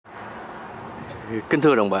Kính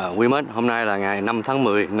thưa đồng bào quý mến, hôm nay là ngày 5 tháng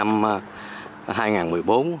 10 năm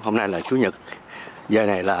 2014, hôm nay là Chủ nhật. Giờ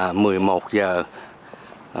này là 11 giờ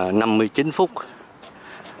 59 phút.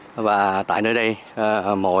 Và tại nơi đây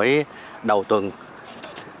mỗi đầu tuần,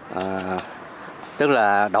 tức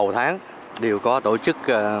là đầu tháng, đều có tổ chức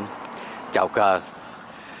chào cờ.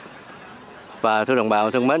 Và thưa đồng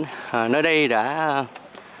bào thân mến, nơi đây đã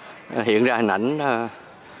hiện ra hình ảnh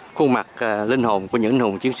khuôn mặt linh hồn của những anh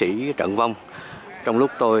hùng chiến sĩ trận vong trong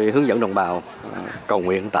lúc tôi hướng dẫn đồng bào cầu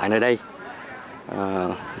nguyện tại nơi đây.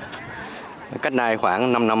 Cách nay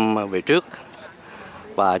khoảng 5 năm về trước,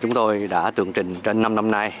 và chúng tôi đã tường trình trên 5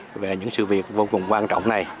 năm nay về những sự việc vô cùng quan trọng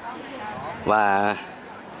này. Và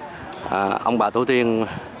ông bà tổ tiên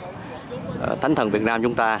Thánh thần Việt Nam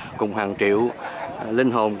chúng ta cùng hàng triệu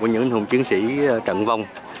linh hồn của những anh hùng chiến sĩ trận vong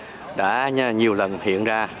đã nhiều lần hiện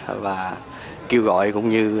ra và kêu gọi cũng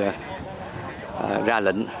như ra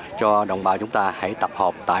lệnh cho đồng bào chúng ta hãy tập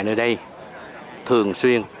hợp tại nơi đây thường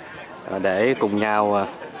xuyên để cùng nhau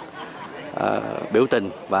biểu tình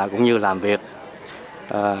và cũng như làm việc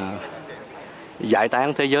giải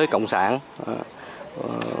tán thế giới cộng sản,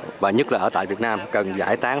 và nhất là ở tại Việt Nam cần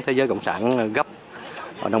giải tán thế giới cộng sản gấp.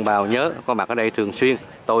 Và đồng bào nhớ có mặt ở đây thường xuyên.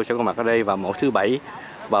 Tôi sẽ có mặt ở đây vào mỗi thứ Bảy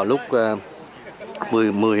vào lúc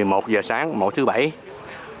 11 giờ sáng mỗi thứ Bảy.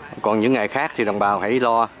 Còn những ngày khác thì đồng bào hãy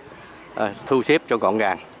lo thu xếp cho gọn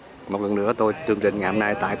gàng. Một lần nữa tôi tường trình ngày hôm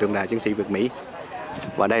nay tại tượng đài chiến sĩ Việt Mỹ.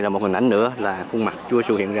 Và đây là một hình ảnh nữa là khuôn mặt Chúa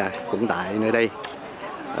Giêsu hiện ra cũng tại nơi đây,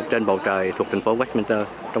 trên bầu trời thuộc thành phố Westminster,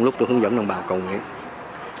 trong lúc tôi hướng dẫn đồng bào cầu nguyện.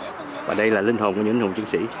 Và đây là linh hồn của những anh hùng chiến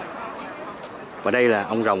sĩ. Và đây là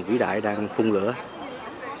ông rồng vĩ đại đang phun lửa.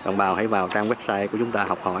 Đồng bào hãy vào trang website của chúng ta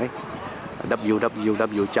học hỏi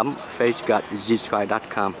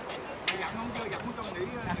www.faithgodjesuschrist.com.